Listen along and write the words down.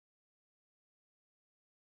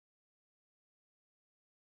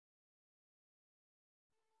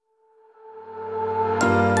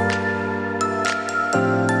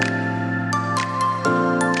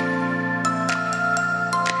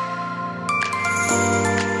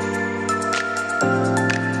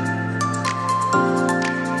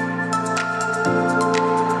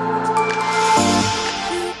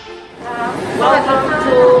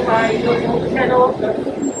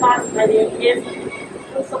My name is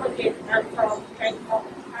Khun Supakrit. I'm from Bangkok,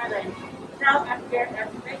 Thailand. Now I'm here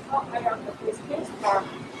at Bangkok around the Christmas park.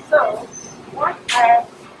 So, what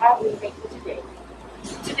are we making today?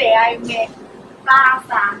 Today I make pla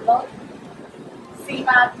sam rot, sea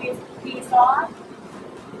marquis tea sauce,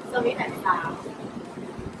 sweet and sour.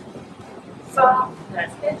 So,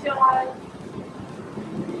 let's enjoy.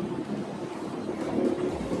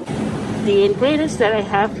 The ingredients that I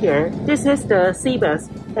have here, this is the sea bass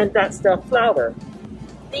and that's the flour.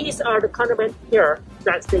 These are the condiments here.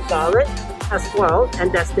 That's the garlic as well,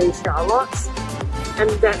 and that's the shallots, and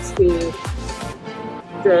that's the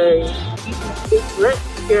beef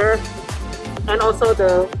here, and also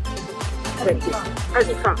the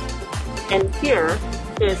artichoke. And here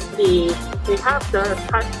is we have the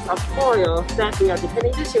types of oil that we are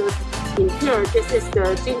depending to choose. In here, this is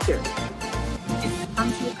the ginger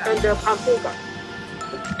and the palm sugar.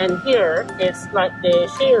 And here is like the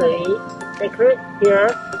chili, the here,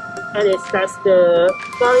 and that's the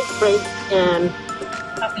garlic bread and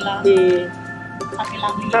the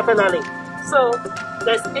capillary. So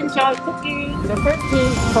let's enjoy cooking. The first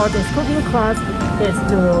thing for this cooking class is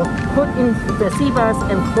to put in the sea bass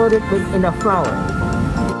and coat it in the flour.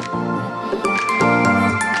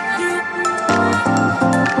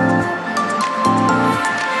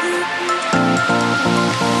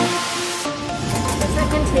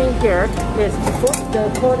 Thing here is to put the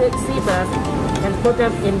coated sea bass and put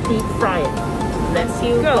them in deep fry. Let's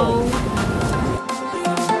go.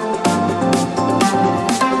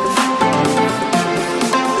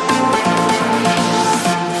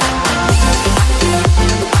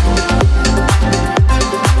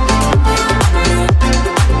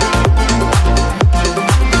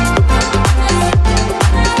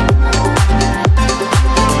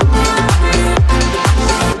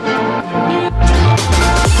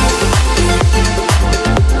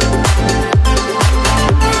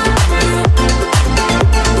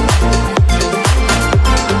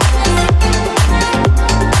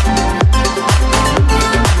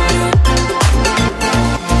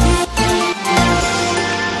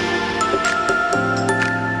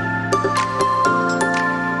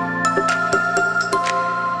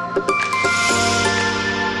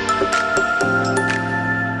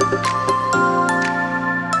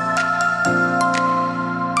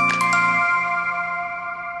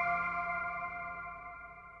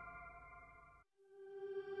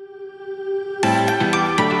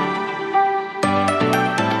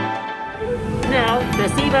 The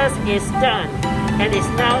sea bass is done and is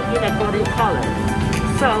now in a golden color.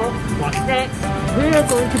 So what's next? We are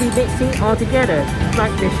going to be mixing all together,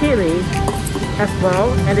 like the chili as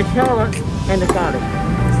well, and the shallots and the garlic.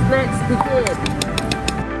 Let's begin.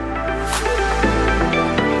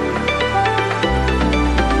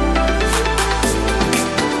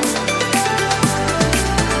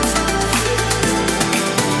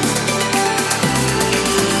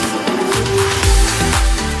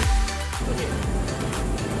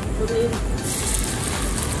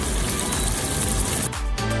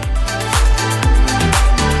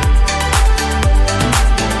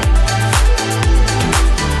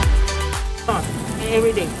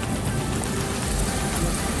 Everything.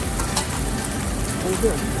 And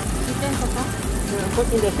here. Put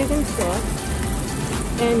in the chicken stock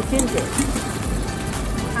and ginger.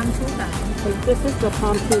 Palm sugar. And this is the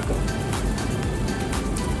palm sugar.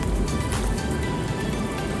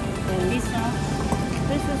 And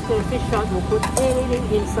this is the fish sauce. We'll put everything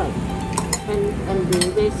inside. And the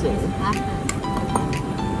basil.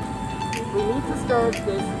 We need to stir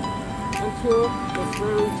this until it's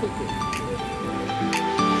very thick.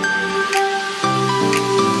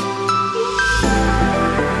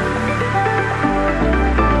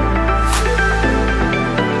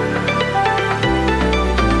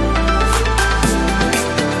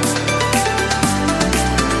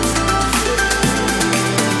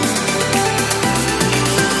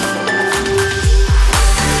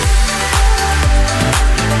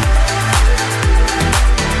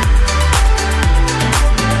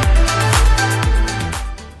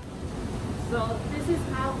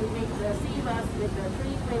 With the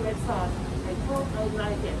 3 flavored sauce. I hope I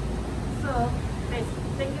like it. So,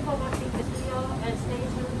 thank you for watching this video and stay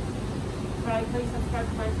tuned. Please subscribe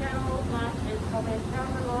to my channel, like and comment down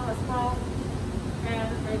below as well.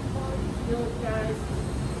 And I hope you guys